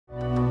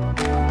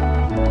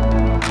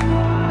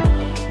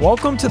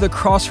Welcome to the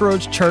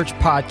Crossroads Church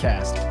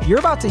podcast. You're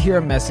about to hear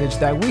a message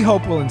that we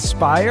hope will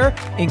inspire,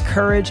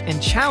 encourage, and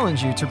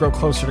challenge you to grow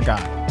closer to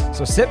God.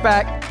 So sit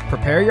back,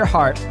 prepare your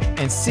heart,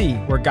 and see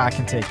where God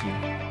can take you.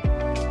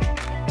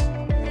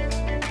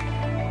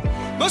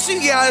 Most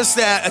of you guys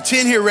that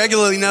attend here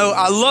regularly know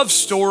I love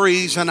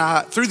stories, and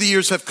I, through the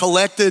years, have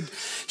collected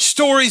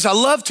stories. I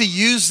love to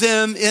use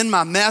them in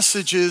my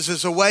messages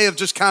as a way of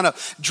just kind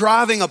of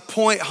driving a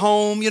point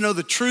home. You know,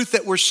 the truth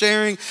that we're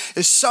sharing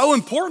is so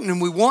important,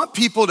 and we want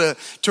people to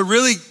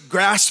really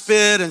grasp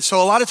it. And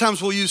so a lot of times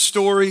we'll use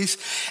stories.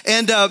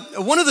 And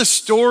one of the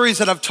stories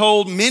that I've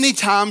told many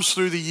times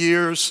through the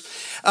years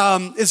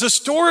is a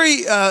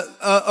story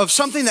of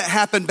something that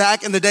happened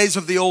back in the days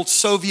of the old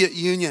Soviet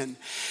Union.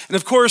 And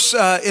of course,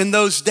 in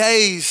those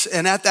days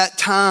and at that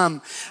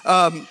time,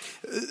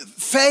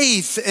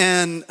 faith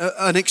and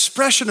an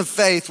expression of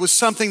faith was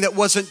something that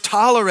wasn't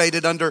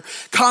tolerated under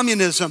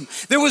communism.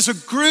 There was a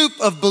group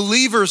of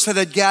believers that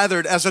had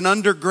gathered as an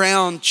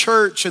underground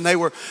church, and they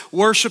were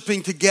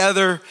worshiping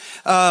together.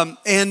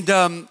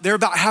 They're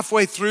about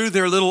halfway through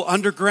their little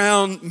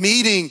underground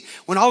meeting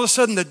when all of a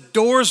sudden the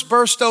doors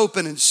burst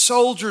open and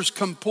soldiers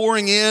come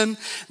pouring in. And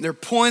they're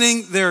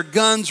pointing their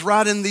guns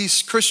right in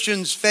these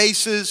Christians'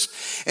 faces,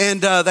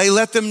 and they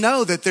let them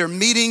know that they're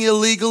meeting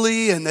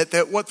illegally and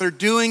that what they're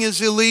doing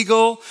is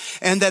illegal,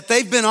 and that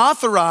they've been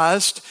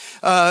authorized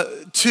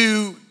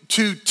to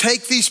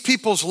take these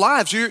people's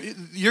lives.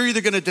 You're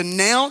either going to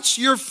denounce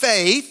your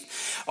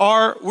faith,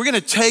 or we're going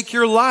to take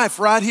your life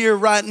right here,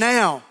 right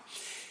now.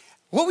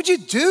 What would you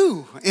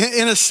do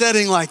in a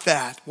setting like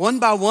that? One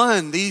by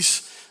one,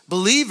 these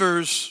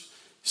believers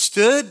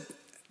stood,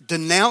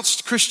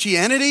 denounced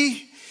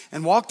Christianity,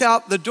 and walked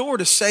out the door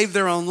to save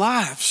their own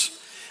lives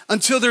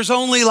until there's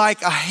only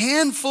like a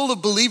handful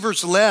of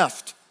believers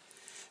left.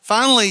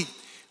 Finally,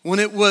 when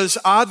it was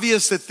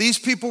obvious that these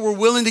people were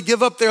willing to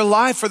give up their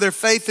life for their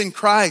faith in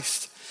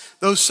Christ,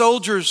 those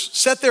soldiers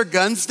set their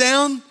guns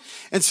down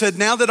and said,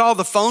 now that all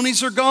the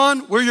phonies are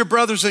gone, we're your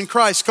brothers in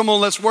Christ. Come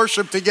on, let's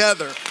worship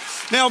together.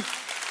 Now,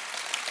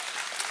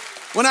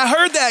 when I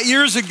heard that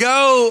years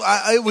ago,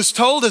 it was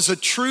told as a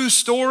true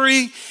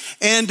story,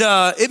 and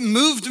it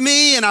moved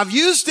me, and I've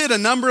used it a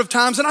number of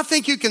times, and I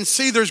think you can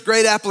see there's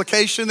great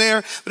application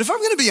there. But if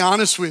I'm gonna be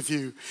honest with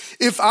you,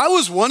 if I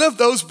was one of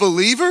those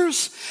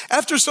believers,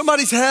 after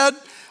somebody's had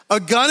a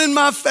gun in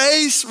my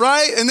face,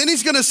 right? And then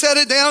he's gonna set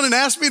it down and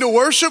ask me to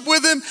worship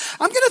with him.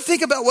 I'm gonna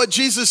think about what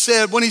Jesus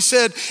said when he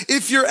said,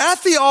 if you're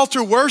at the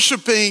altar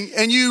worshiping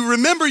and you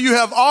remember you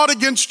have aught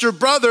against your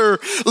brother,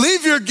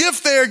 leave your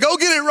gift there, go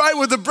get it right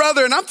with the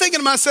brother. And I'm thinking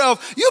to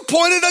myself, you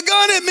pointed a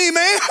gun at me,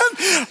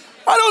 man.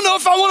 I don't know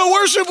if I wanna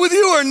worship with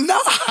you or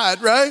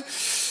not, right?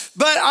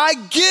 But I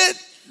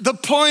get the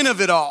point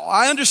of it all.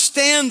 I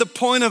understand the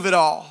point of it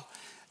all,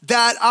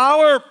 that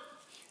our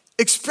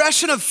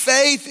expression of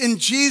faith in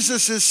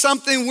Jesus is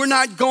something we're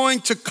not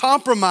going to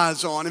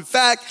compromise on. In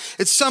fact,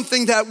 it's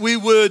something that we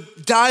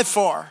would die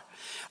for.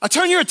 I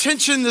turn your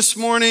attention this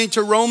morning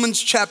to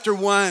Romans chapter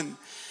 1,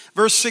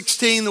 verse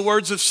 16, the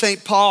words of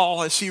St.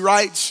 Paul as he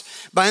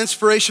writes by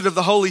inspiration of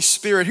the Holy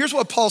Spirit. Here's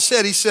what Paul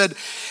said. He said,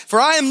 for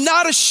I am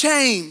not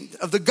ashamed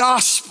of the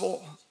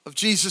gospel of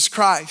Jesus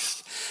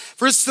Christ,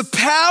 for it's the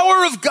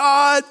power of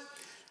God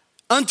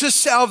unto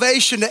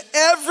salvation to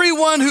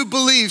everyone who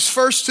believes,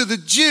 first to the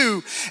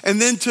Jew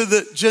and then to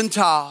the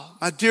Gentile.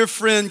 My dear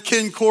friend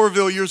Ken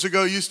Corville years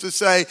ago used to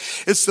say,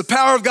 it's the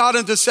power of God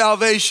unto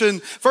salvation,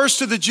 first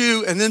to the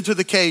Jew and then to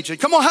the Cajun.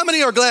 Come on, how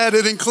many are glad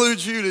it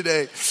includes you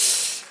today?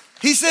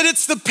 He said,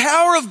 it's the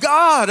power of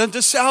God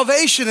unto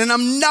salvation, and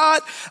I'm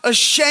not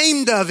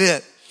ashamed of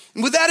it.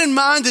 And with that in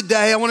mind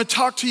today, I want to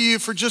talk to you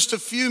for just a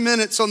few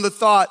minutes on the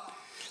thought,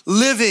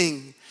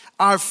 living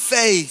our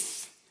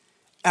faith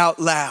out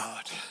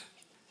loud.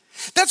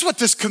 That's what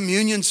this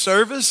communion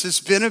service has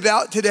been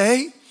about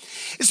today.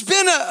 It's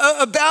been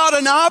about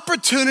an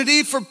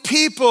opportunity for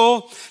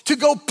people to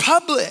go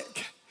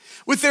public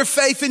with their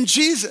faith in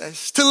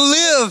Jesus, to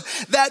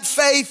live that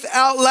faith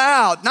out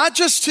loud, not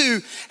just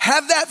to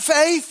have that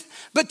faith,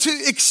 but to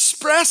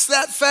express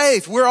that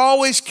faith. We're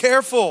always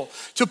careful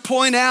to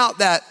point out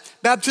that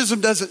baptism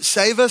doesn't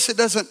save us. It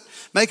doesn't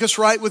make us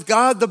right with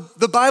God.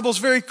 The Bible's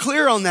very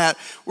clear on that.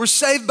 We're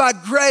saved by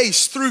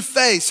grace through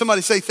faith.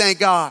 Somebody say, thank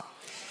God.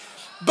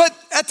 But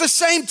at the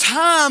same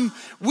time,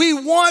 we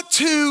want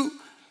to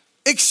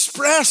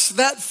express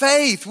that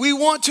faith. We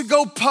want to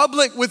go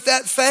public with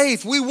that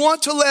faith. We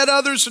want to let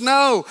others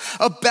know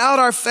about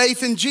our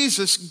faith in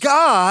Jesus.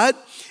 God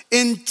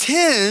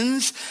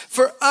intends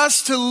for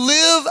us to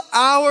live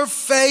our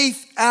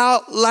faith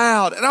out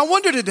loud. And I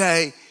wonder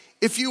today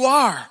if you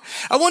are.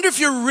 I wonder if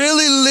you're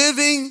really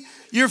living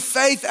your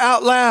faith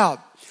out loud.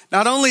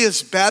 Not only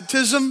is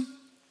baptism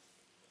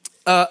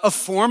a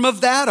form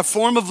of that, a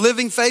form of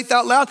living faith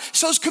out loud,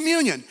 so is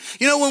communion.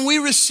 You know, when we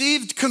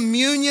received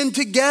communion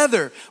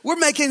together, we're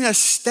making a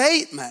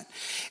statement.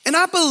 And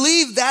I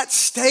believe that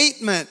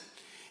statement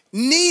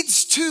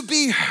needs to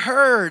be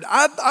heard.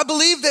 I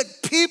believe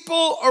that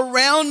people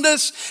around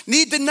us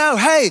need to know,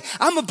 hey,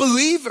 I'm a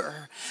believer.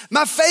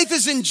 My faith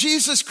is in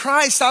Jesus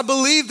Christ. I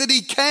believe that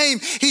he came,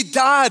 he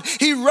died,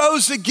 he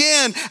rose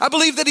again. I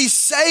believe that he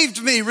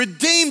saved me,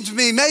 redeemed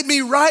me, made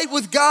me right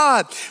with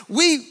God.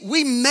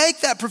 We make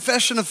that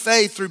profession of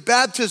faith through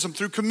baptism,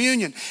 through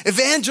communion.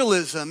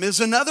 Evangelism is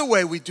another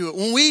way we do it.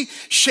 When we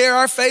share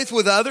our faith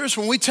with others,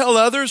 when we tell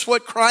others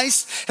what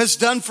Christ has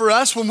done for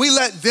us, when we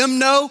let them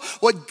know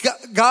what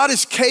God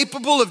is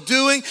capable of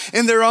doing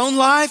in their own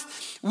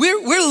life,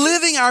 we're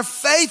living our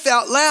faith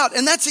out loud.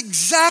 And that's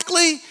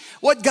exactly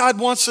what God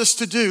wants us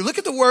to do. Look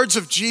at the words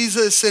of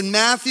Jesus in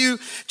Matthew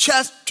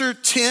chapter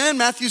 10,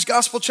 Matthew's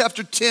Gospel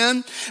chapter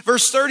 10,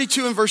 verse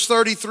 32 and verse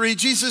 33.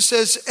 Jesus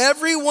says,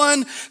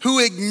 everyone who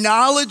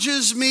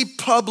acknowledges me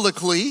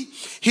publicly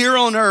here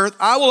on earth,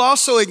 I will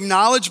also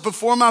acknowledge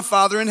before my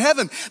Father in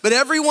heaven. But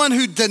everyone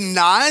who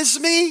denies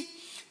me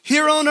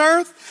here on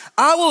earth,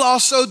 I will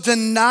also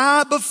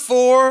deny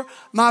before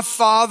my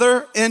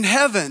Father in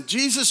heaven.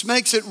 Jesus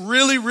makes it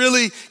really,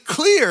 really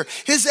clear.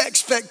 His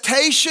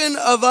expectation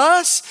of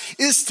us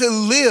is to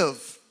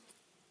live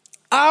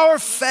our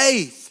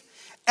faith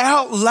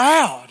out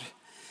loud.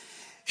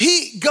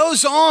 He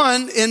goes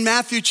on in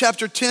Matthew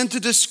chapter 10 to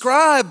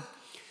describe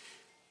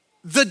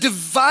the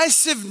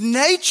divisive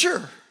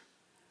nature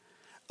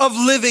of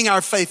living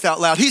our faith out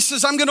loud. He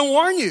says, I'm going to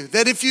warn you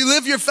that if you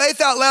live your faith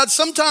out loud,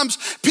 sometimes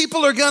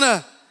people are going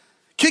to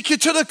kick you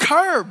to the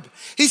curb.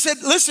 He said,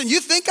 listen,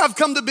 you think I've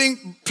come to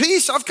bring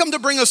peace? I've come to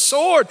bring a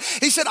sword.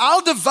 He said,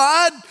 I'll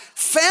divide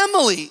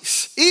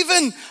families.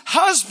 Even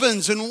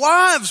husbands and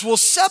wives will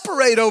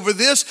separate over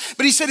this.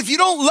 But he said, if you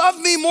don't love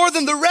me more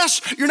than the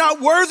rest, you're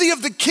not worthy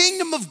of the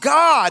kingdom of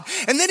God.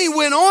 And then he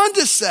went on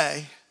to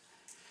say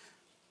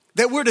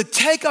that we're to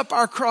take up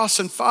our cross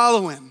and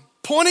follow him,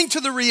 pointing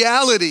to the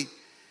reality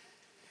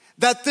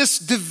that this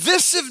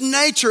divisive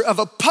nature of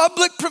a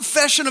public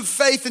profession of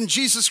faith in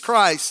Jesus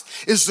Christ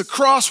is the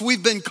cross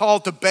we've been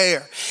called to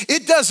bear.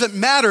 It doesn't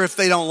matter if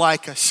they don't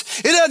like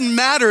us. It doesn't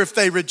matter if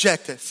they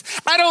reject us.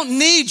 I don't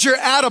need your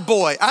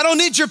attaboy. I don't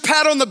need your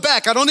pat on the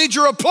back. I don't need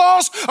your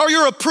applause or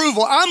your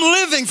approval. I'm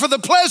living for the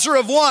pleasure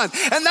of one,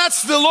 and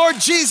that's the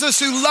Lord Jesus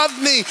who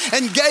loved me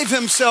and gave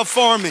himself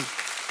for me.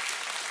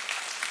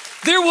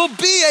 There will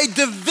be a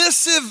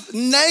divisive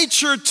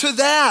nature to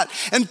that.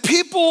 And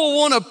people will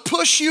want to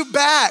push you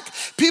back.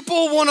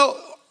 People will want to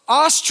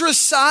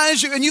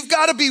ostracize you. And you've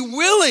got to be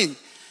willing.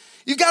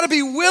 You've got to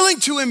be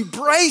willing to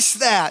embrace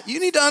that. You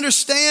need to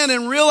understand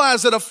and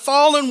realize that a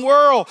fallen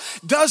world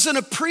doesn't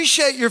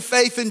appreciate your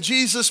faith in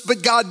Jesus,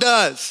 but God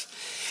does.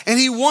 And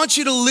he wants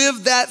you to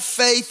live that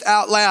faith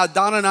out loud.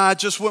 Donna and I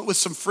just went with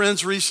some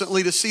friends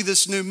recently to see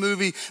this new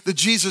movie, The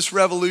Jesus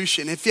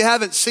Revolution. If you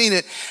haven't seen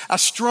it, I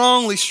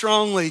strongly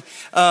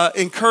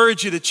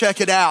encourage you to check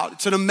it out.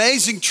 It's an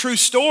amazing true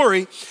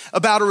story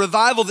about a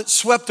revival that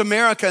swept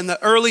America in the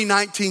early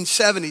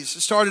 1970s. It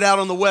started out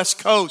on the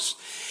West Coast.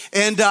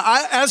 And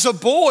as a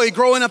boy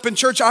growing up in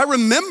church, I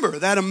remember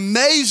that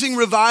amazing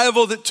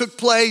revival that took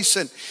place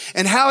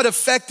and how it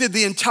affected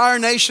the entire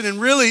nation and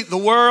really the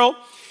world.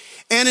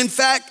 And in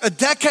fact, a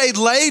decade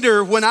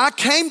later, when I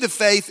came to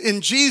faith in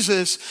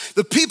Jesus,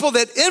 the people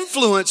that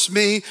influenced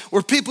me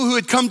were people who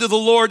had come to the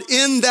Lord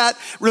in that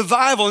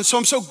revival. And so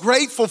I'm so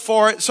grateful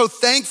for it, so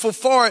thankful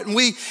for it. And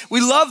we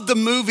loved the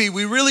movie.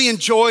 We really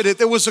enjoyed it.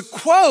 There was a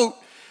quote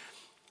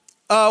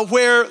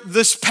where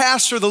this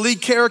pastor, the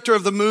lead character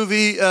of the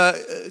movie,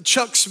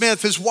 Chuck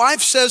Smith, his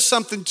wife says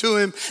something to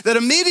him that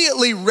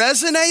immediately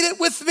resonated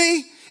with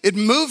me. It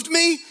moved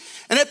me.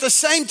 And at the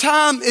same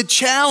time, it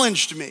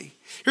challenged me.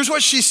 Here's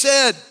what she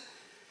said.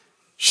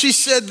 She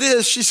said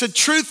this. She said,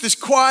 truth is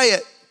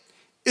quiet.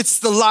 It's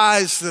the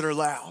lies that are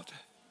loud.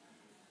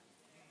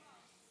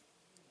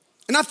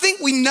 And I think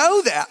we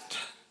know that.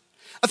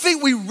 I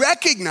think we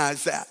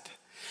recognize that.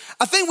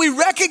 I think we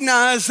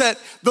recognize that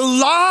the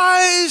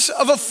lies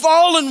of a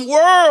fallen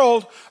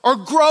world are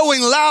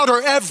growing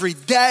louder every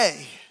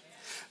day.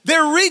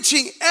 They're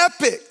reaching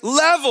epic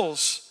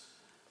levels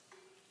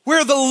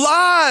where the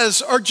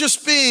lies are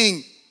just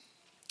being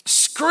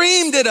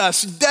screamed at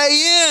us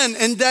day in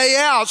and day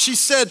out. She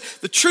said,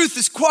 the truth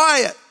is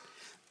quiet.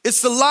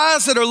 It's the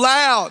lies that are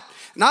loud.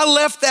 And I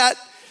left that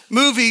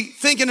movie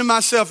thinking to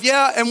myself,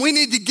 yeah, and we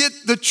need to get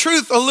the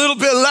truth a little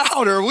bit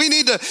louder. We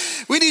need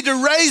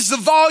to raise the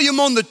volume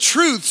on the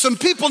truth. Some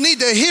people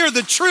need to hear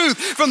the truth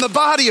from the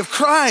body of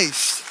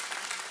Christ.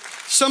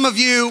 Some of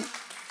you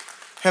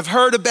have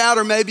heard about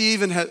or maybe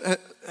even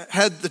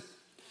had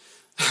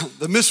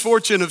the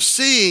misfortune of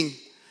seeing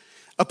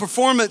a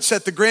performance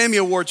at the Grammy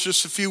Awards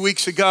just a few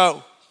weeks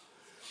ago.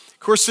 Of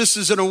course, this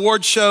is an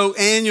award show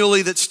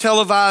annually that's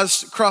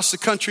televised across the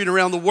country and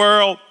around the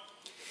world.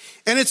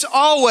 And it's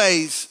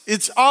always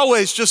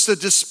just a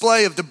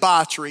display of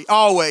debauchery,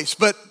 always.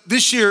 But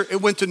this year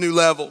it went to new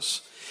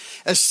levels.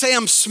 As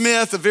Sam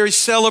Smith, a very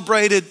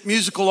celebrated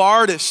musical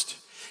artist,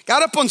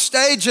 got up on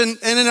stage and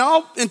in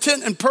all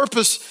intent and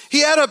purpose, he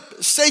had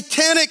a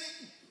satanic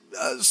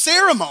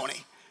ceremony.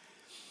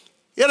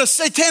 He had a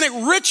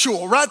satanic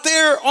ritual right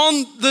there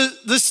on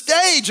the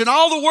stage, and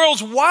all the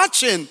world's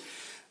watching,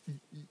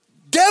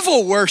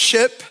 devil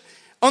worship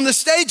on the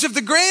stage of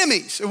the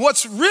Grammys. And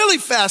what's really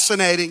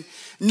fascinating,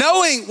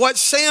 knowing what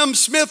Sam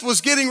Smith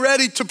was getting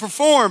ready to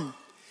perform,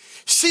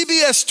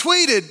 CBS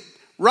tweeted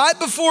right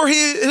before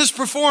his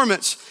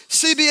performance,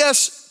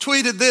 CBS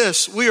tweeted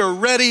this: "We are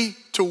ready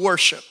to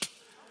worship."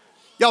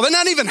 Y'all, they're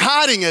not even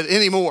hiding it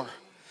anymore.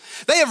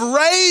 They have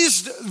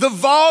raised the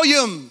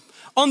volume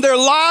on their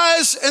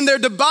lies and their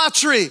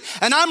debauchery.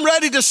 And I'm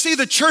ready to see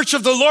the church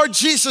of the Lord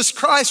Jesus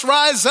Christ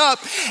rise up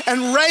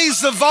and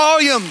raise the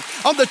volume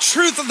on the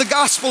truth of the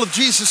gospel of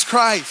Jesus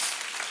Christ.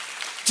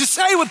 To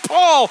say with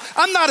Paul,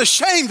 I'm not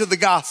ashamed of the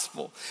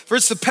gospel, for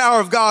it's the power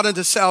of God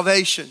unto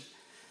salvation.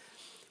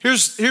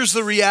 Here's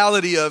the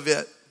reality of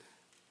it.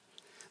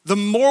 The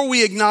more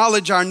we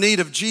acknowledge our need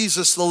of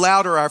Jesus, the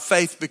louder our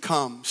faith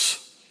becomes.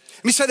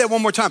 Let me say that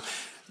one more time.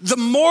 The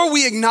more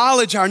we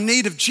acknowledge our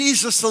need of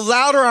Jesus, the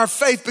louder our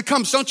faith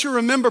becomes. Don't you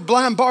remember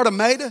blind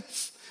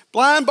Bartimaeus?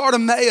 Blind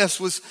Bartimaeus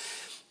was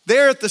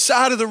there at the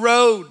side of the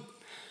road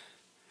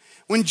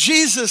when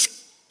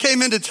Jesus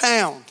came into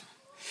town.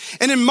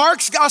 And in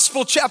Mark's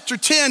Gospel, chapter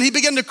 10, he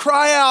began to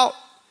cry out,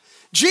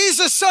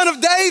 "Jesus, Son of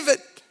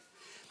David,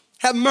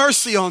 have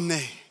mercy on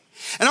me."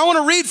 And I want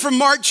to read from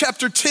Mark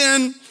chapter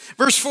 10,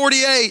 verse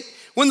 48.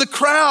 When the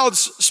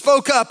crowds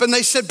spoke up and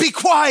they said, "Be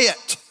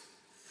quiet,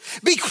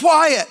 be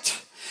quiet,"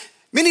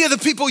 many of the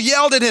people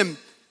yelled at him,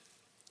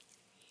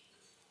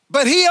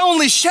 but he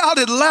only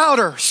shouted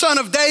louder, "Son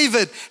of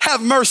David,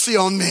 have mercy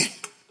on me."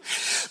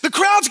 The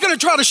crowd's gonna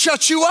try to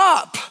shut you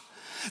up.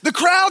 The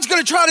crowd's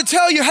gonna try to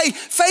tell you, hey,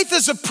 faith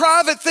is a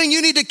private thing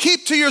you need to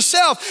keep to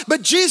yourself.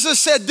 But Jesus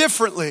said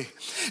differently.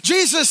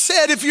 Jesus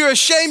said, if you're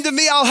ashamed of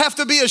me, I'll have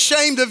to be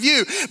ashamed of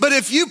you. But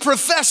if you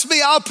profess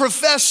me, I'll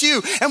profess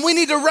you. And we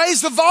need to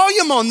raise the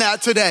volume on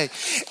that today.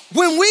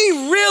 When we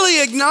really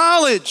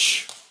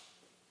acknowledge,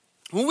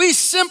 when we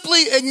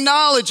simply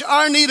acknowledge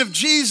our need of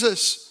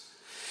Jesus,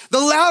 the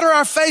louder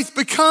our faith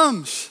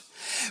becomes.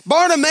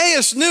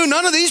 Bartimaeus knew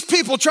none of these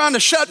people trying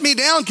to shut me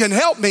down can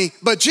help me,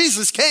 but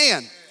Jesus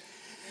can.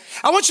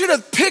 I want you to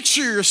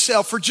picture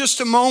yourself for just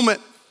a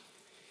moment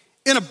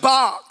in a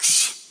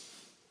box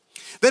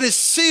that is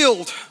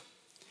sealed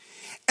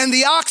and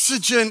the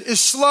oxygen is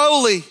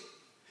slowly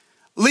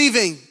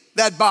leaving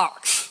that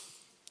box.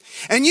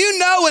 And you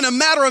know in a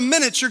matter of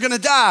minutes you're gonna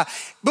die.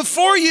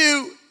 Before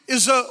you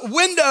is a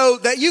window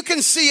that you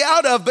can see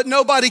out of, but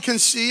nobody can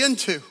see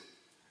into.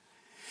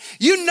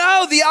 You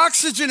know the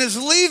oxygen is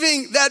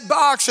leaving that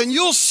box and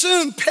you'll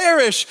soon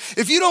perish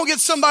if you don't get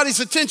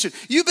somebody's attention.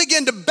 You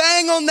begin to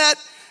bang on that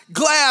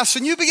glass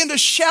and you begin to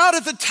shout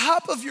at the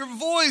top of your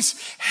voice,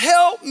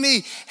 "Help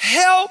me,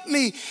 help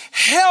me,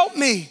 help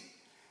me."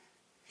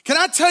 Can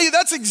I tell you,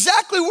 that's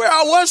exactly where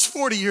I was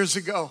 40 years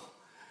ago.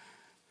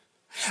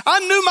 I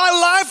knew my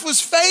life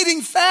was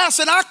fading fast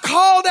and I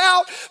called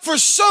out for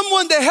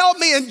someone to help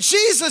me, and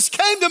Jesus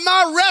came to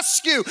my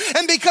rescue.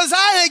 And because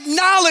I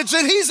acknowledge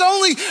that he's the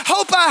only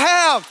hope I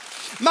have,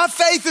 my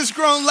faith has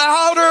grown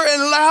louder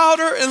and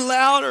louder and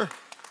louder.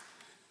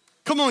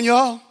 Come on,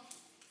 y'all.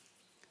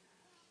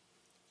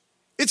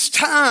 It's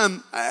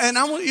time, and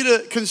I want you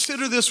to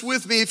consider this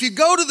with me. If you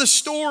go to the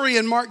story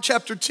in Mark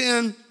chapter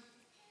 10,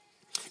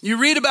 you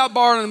read about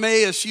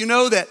Bartimaeus, you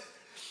know that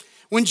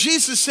when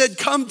Jesus said,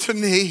 "Come to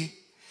me,"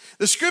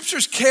 the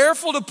scripture's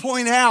careful to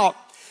point out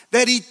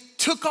that he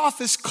took off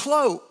his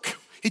cloak.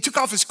 He took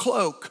off his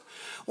cloak.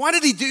 Why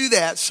did he do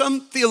that?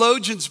 Some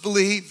theologians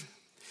believe,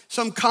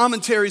 some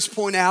commentaries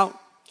point out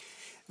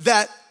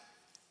that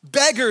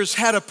beggars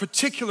had a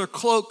particular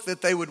cloak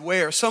that they would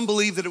wear. Some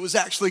believe that it was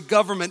actually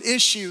government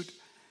issued.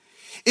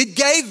 It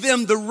gave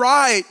them the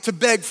right to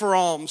beg for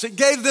alms. It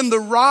gave them the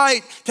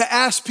right to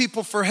ask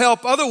people for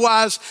help.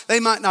 Otherwise,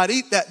 they might not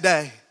eat that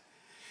day.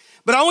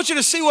 But I want you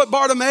to see what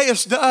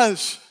Bartimaeus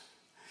does.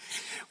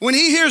 When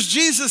he hears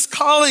Jesus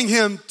calling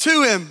him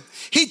to him,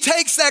 he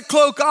takes that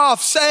cloak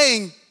off,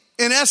 saying,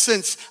 in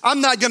essence, I'm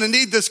not gonna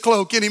need this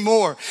cloak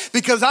anymore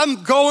because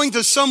I'm going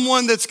to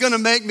someone that's gonna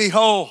make me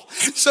whole,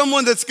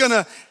 someone that's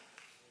gonna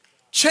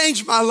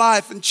change my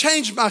life and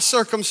change my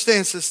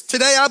circumstances.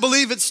 Today, I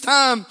believe it's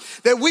time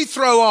that we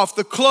throw off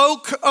the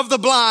cloak of the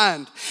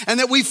blind and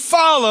that we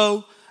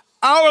follow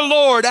our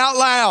Lord out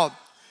loud.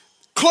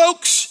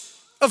 Cloaks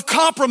of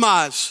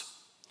compromise,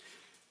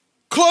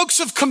 cloaks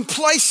of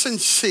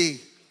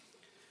complacency,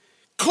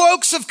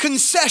 cloaks of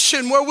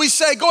concession where we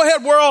say, "Go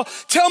ahead, world,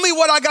 tell me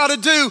what I got to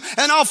do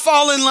and I'll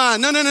fall in line."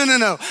 No.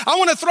 I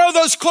want to throw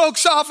those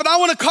cloaks off and I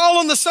want to call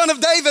on the Son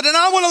of David and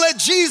I want to let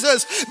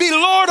Jesus be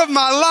Lord of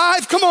my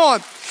life. Come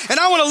on. And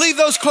I want to leave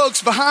those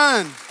cloaks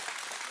behind.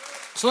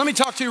 So let me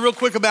talk to you real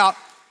quick about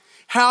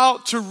how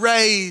to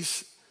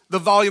raise the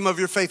volume of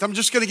your faith. I'm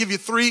just going to give you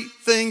 3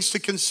 things to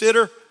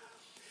consider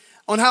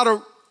on how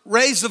to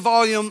raise the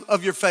volume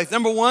of your faith.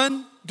 Number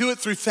 1, do it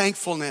through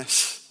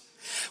thankfulness.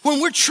 When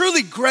we're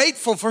truly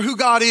grateful for who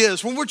God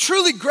is, when we're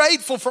truly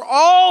grateful for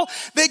all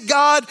that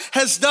God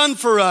has done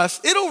for us,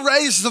 it'll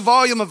raise the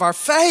volume of our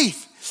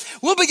faith.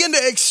 We'll begin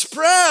to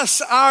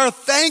express our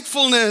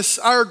thankfulness,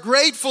 our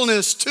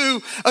gratefulness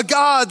to a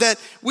God that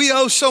we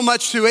owe so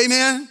much to,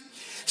 amen?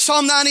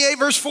 Psalm 98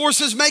 verse 4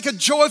 says, make a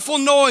joyful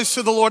noise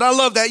to the Lord. I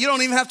love that. You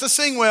don't even have to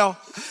sing well.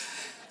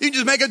 You can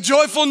just make a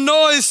joyful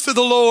noise to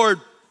the Lord.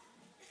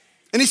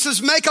 And he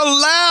says, make a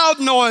loud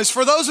noise.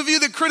 For those of you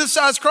that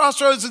criticize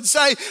Crossroads and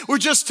say, we're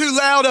just too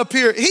loud up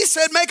here. He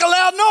said, make a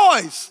loud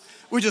noise.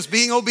 We're just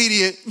being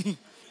obedient.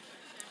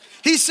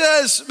 He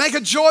says, make a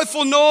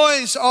joyful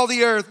noise, all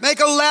the earth. Make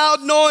a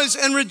loud noise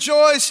and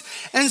rejoice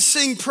and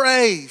sing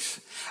praise.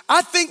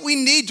 I think we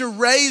need to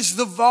raise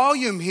the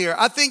volume here.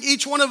 I think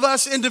each one of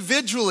us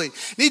individually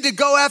need to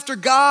go after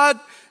God.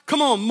 Come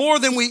on, more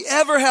than we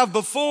ever have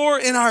before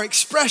in our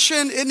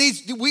expression.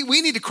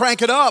 We need to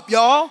crank it up,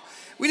 y'all.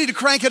 We need to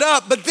crank it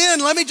up. But then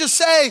let me just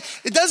say,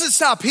 it doesn't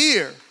stop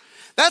here.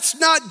 That's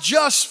not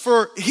just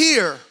for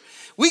here.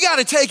 We got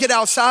to take it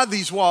outside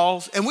these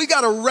walls, and we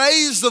got to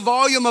raise the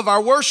volume of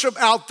our worship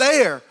out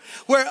there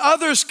where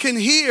others can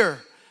hear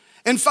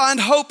and find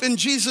hope in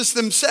Jesus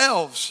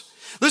themselves.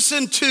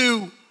 Listen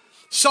to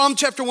Psalm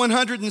chapter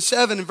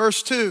 107 and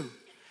verse 2.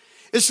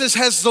 It says,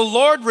 has the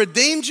Lord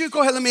redeemed you?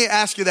 Go ahead, let me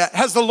ask you that.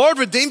 Has the Lord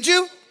redeemed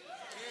you?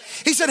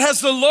 He said,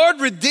 has the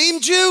Lord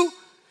redeemed you?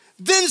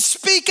 Then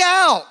speak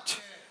out.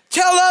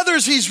 Tell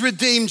others he's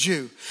redeemed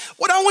you.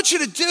 What I want you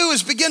to do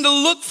is begin to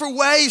look for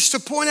ways to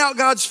point out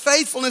God's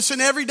faithfulness in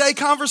everyday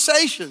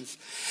conversations.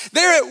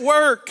 They're at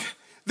work.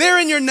 They're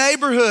in your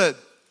neighborhood.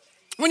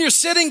 When you're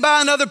sitting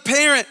by another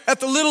parent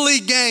at the Little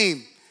League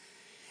game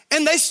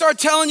and they start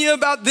telling you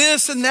about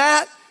this and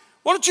that,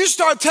 why don't you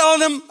start telling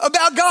them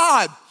about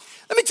God?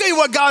 Let me tell you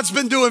what God's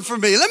been doing for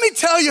me. Let me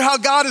tell you how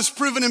God has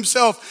proven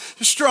himself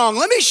strong.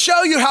 Let me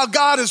show you how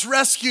God has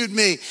rescued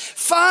me.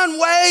 Find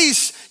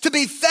ways to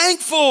be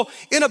thankful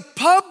in a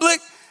public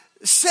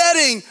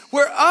setting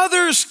where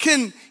others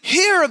can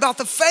hear about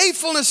the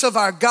faithfulness of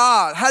our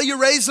God. How do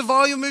you raise the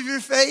volume of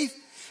your faith?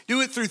 Do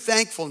it through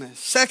thankfulness.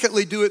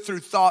 Secondly, do it through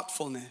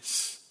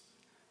thoughtfulness.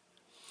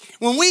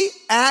 When we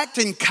act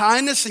in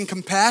kindness and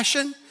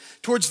compassion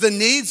towards the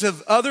needs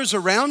of others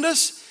around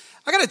us,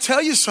 I got to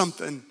tell you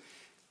something.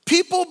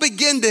 People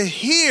begin to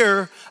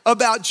hear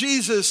about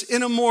Jesus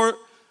in a more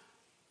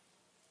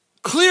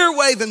clear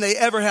way than they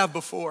ever have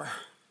before.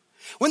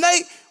 When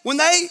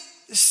they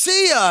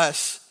see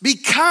us be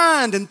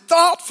kind and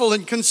thoughtful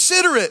and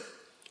considerate,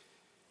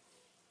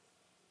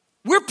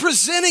 we're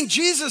presenting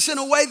Jesus in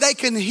a way they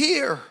can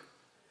hear.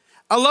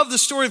 I love the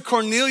story of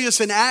Cornelius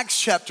in Acts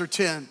chapter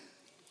 10. And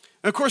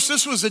of course,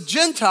 this was a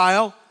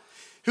Gentile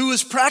who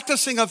was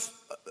practicing a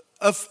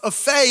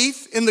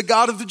faith in the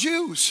God of the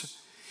Jews.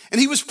 And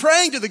he was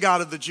praying to the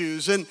God of the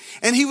Jews, and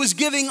he was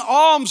giving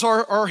alms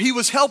or he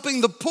was helping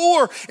the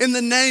poor in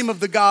the name of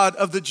the God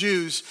of the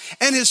Jews.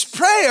 And his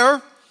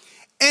prayer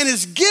and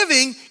his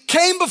giving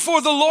came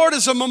before the Lord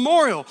as a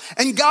memorial.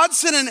 And God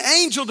sent an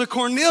angel to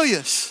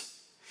Cornelius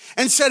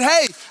and said,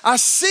 hey, I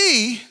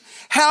see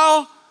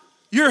how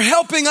you're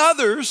helping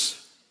others.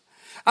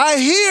 I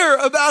hear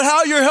about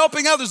how you're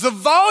helping others. The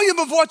volume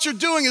of what you're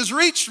doing has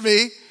reached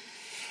me,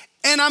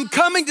 and I'm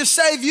coming to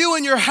save you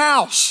and your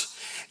house.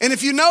 And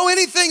if you know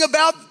anything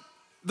about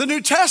the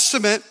New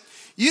Testament,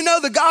 you know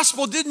the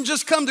gospel didn't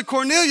just come to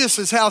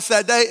Cornelius' house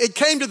that day, it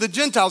came to the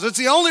Gentiles. It's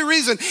the only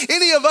reason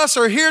any of us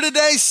are here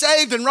today,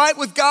 saved and right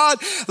with God,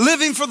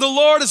 living for the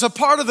Lord as a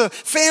part of the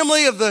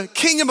family of the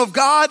kingdom of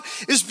God,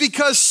 is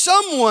because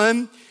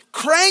someone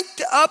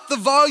cranked up the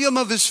volume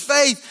of his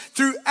faith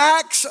through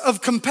acts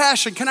of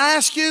compassion. Can I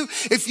ask you,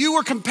 if you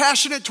were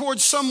compassionate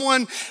towards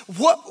someone,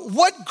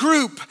 what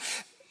group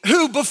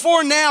who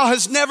before now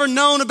has never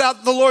known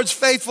about the Lord's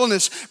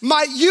faithfulness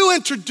might you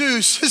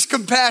introduce his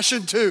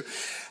compassion to?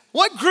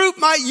 What group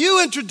might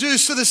you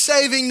introduce to the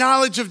saving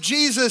knowledge of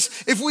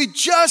Jesus if we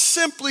just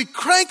simply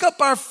crank up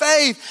our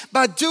faith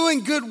by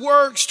doing good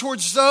works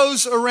towards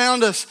those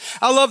around us?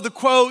 I love the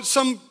quote.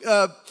 Some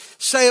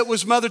say it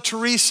was Mother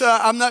Teresa.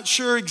 I'm not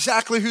sure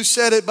exactly who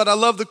said it, but I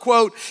love the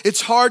quote.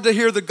 It's hard to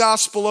hear the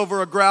gospel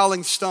over a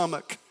growling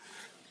stomach.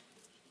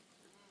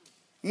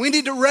 We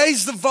need to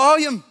raise the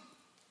volume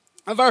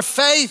of our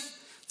faith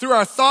through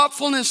our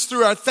thoughtfulness,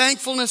 through our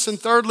thankfulness, and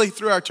thirdly,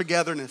 through our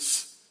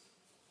togetherness.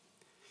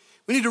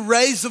 We need to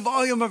raise the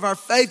volume of our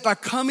faith by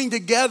coming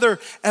together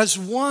as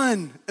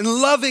one and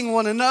loving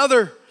one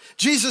another.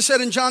 Jesus said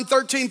in John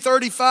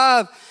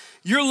 13:35,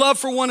 your love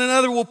for one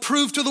another will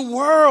prove to the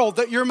world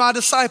that you're my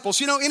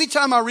disciples. You know,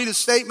 anytime I read a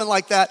statement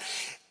like that,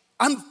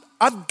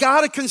 I've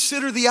got to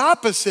consider the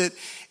opposite.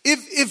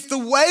 If the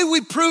way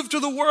we prove to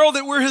the world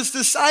that we're his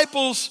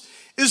disciples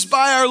is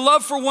by our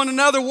love for one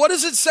another, what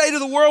does it say to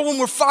the world when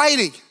we're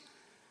fighting?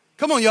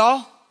 Come on,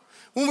 y'all.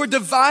 When we're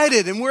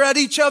divided and we're at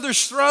each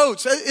other's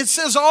throats, it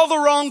says all the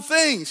wrong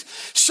things.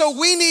 So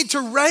we need to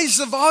raise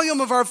the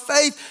volume of our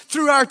faith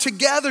through our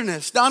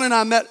togetherness. Don and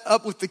I met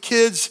up with the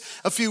kids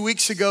a few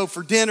weeks ago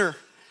for dinner.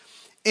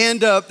 And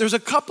there's a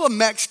couple of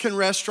Mexican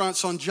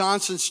restaurants on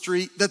Johnson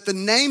Street that the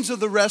names of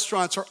the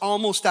restaurants are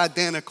almost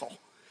identical.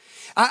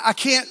 I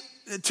can't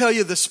tell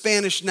you the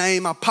Spanish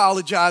name. I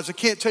apologize. I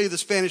can't tell you the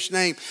Spanish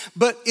name.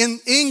 But in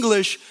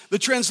English, the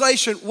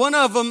translation, one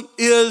of them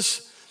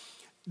is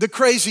the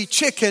crazy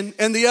chicken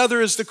and the other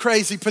is the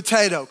crazy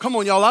potato. Come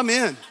on, y'all, I'm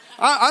in.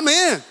 I'm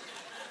in.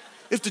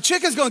 If the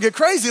chicken's gonna get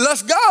crazy,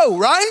 let's go,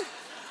 right?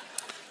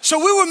 So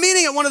we were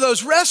meeting at one of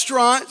those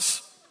restaurants.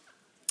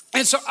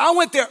 And so I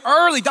went there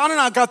early. Don and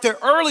I got there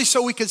early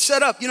so we could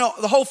set up. You know,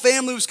 the whole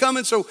family was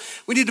coming, so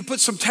we need to put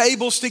some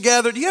tables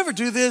together. Do you ever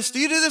do this? Do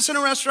you do this in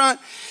a restaurant?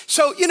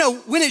 So, you know,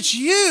 when it's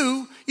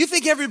you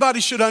think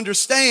everybody should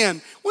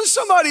understand. When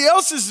somebody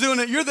else is doing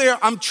it, you're there.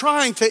 I'm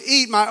trying to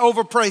eat my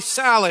overpriced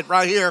salad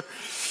right here.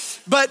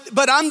 But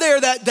I'm there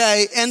that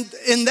day, and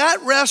in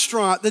that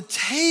restaurant, the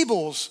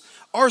tables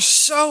are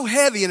so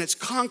heavy, and it's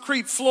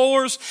concrete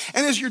floors.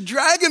 And as you're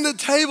dragging the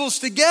tables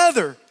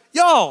together,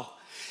 y'all,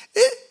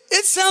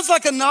 it sounds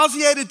like a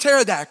nauseated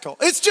pterodactyl.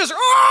 It's just,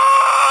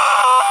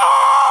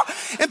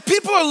 and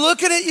people are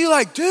looking at you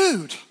like,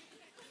 dude,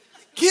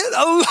 get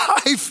a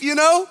life, you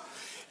know?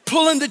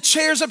 Pulling the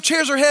chairs up.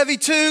 Chairs are heavy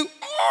too.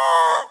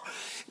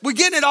 We're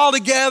getting it all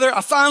together.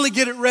 I finally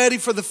get it ready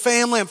for the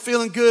family. I'm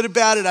feeling good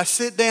about it. I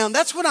sit down.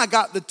 That's when I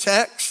got the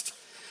text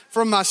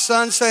from my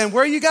son saying,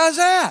 where are you guys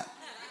at?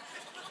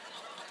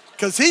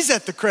 Because he's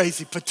at the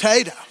Crazy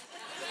Potato.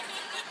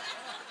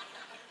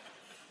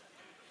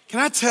 Can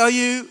I tell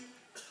you,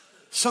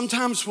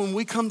 sometimes when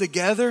we come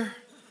together,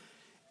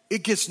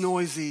 it gets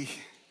noisy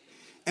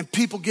and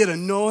people get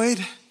annoyed.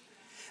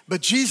 But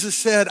Jesus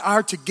said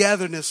our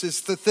togetherness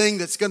is the thing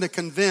that's going to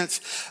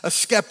convince a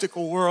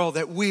skeptical world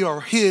that we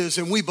are His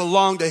and we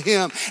belong to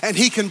Him, and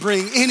He can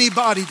bring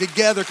anybody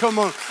together. Come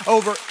on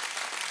over.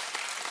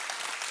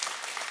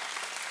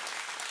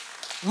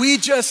 We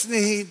just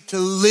need to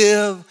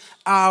live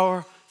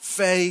our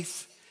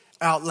faith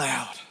out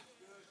loud.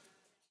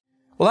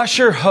 Well, I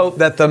sure hope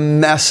that the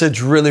message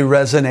really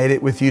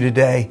resonated with you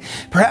today.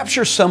 Perhaps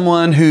you're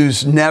someone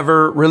who's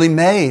never really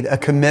made a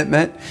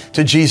commitment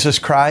to Jesus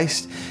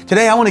Christ.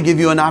 Today, I want to give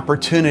you an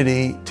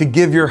opportunity to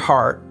give your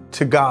heart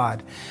to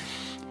God.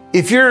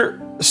 If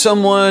you're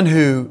someone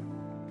who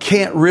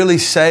can't really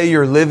say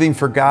you're living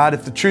for God,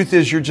 if the truth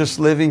is you're just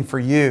living for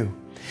you,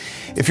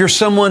 if you're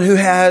someone who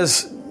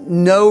has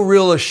no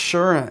real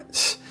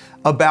assurance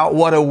about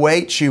what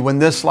awaits you when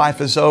this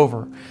life is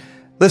over,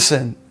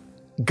 listen,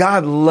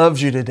 God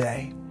loves you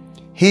today.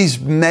 He's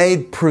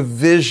made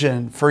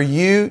provision for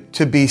you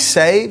to be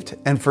saved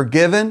and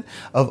forgiven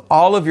of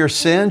all of your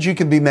sins. You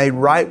can be made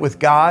right with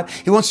God.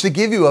 He wants to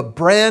give you a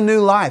brand new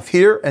life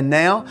here and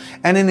now,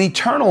 and an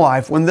eternal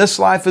life when this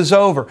life is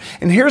over.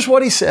 And here's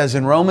what He says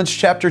in Romans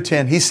chapter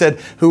 10. He said,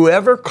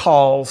 whoever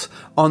calls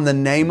on the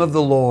name of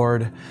the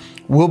Lord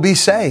will be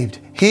saved.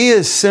 He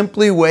is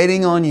simply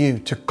waiting on you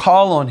to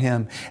call on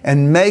Him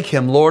and make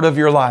Him Lord of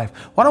your life.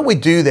 Why don't we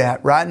do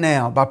that right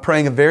now by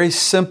praying a very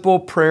simple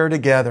prayer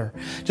together?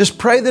 Just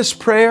pray this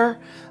prayer.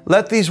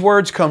 Let these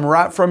words come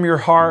right from your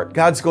heart.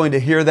 God's going to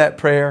hear that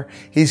prayer.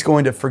 He's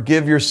going to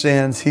forgive your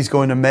sins. He's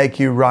going to make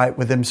you right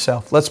with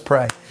Himself. Let's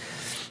pray.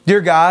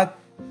 Dear God,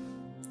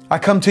 I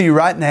come to you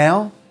right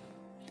now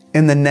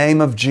in the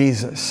name of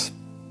Jesus.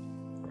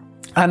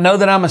 I know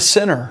that I'm a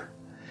sinner.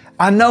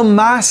 I know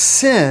my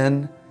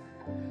sin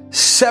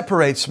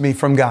separates me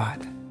from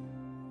God.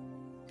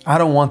 I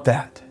don't want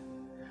that.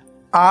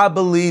 I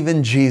believe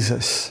in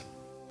Jesus.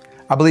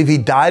 I believe He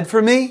died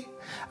for me.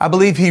 I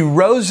believe He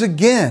rose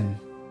again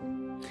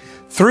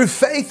through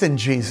faith in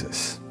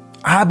Jesus.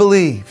 I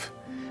believe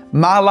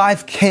my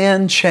life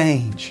can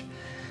change.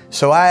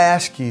 So I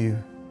ask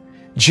you,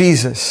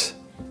 Jesus,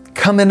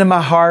 come into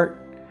my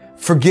heart,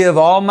 forgive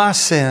all my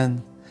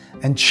sin,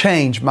 and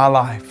change my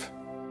life.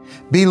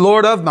 Be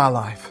Lord of my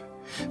life.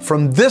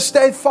 From this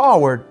day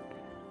forward,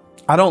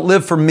 I don't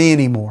live for me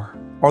anymore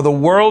or the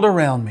world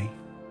around me.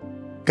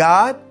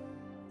 God,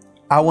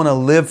 I want to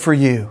live for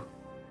You.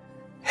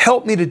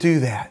 Help me to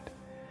do that.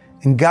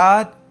 And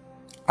God,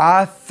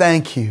 I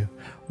thank You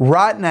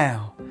right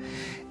now.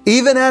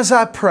 Even as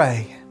I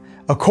pray,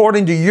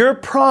 according to Your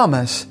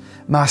promise,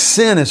 my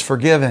sin is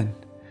forgiven.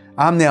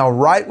 I'm now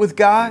right with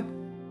God.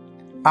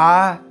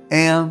 I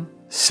am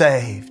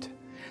saved.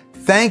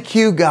 Thank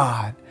You,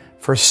 God,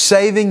 for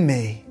saving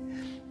me.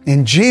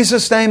 In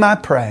Jesus' name I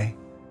pray.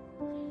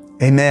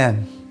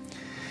 Amen.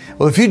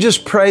 Well, if you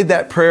just prayed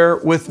that prayer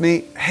with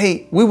me,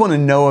 hey, we want to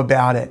know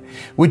about it.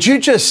 Would you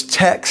just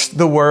text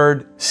the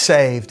word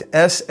SAVED,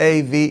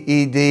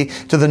 S-A-V-E-D,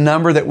 to the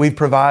number that we've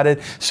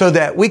provided so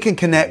that we can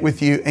connect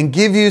with you and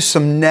give you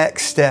some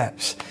next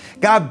steps?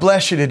 God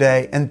bless you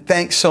today, and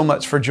thanks so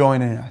much for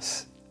joining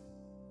us.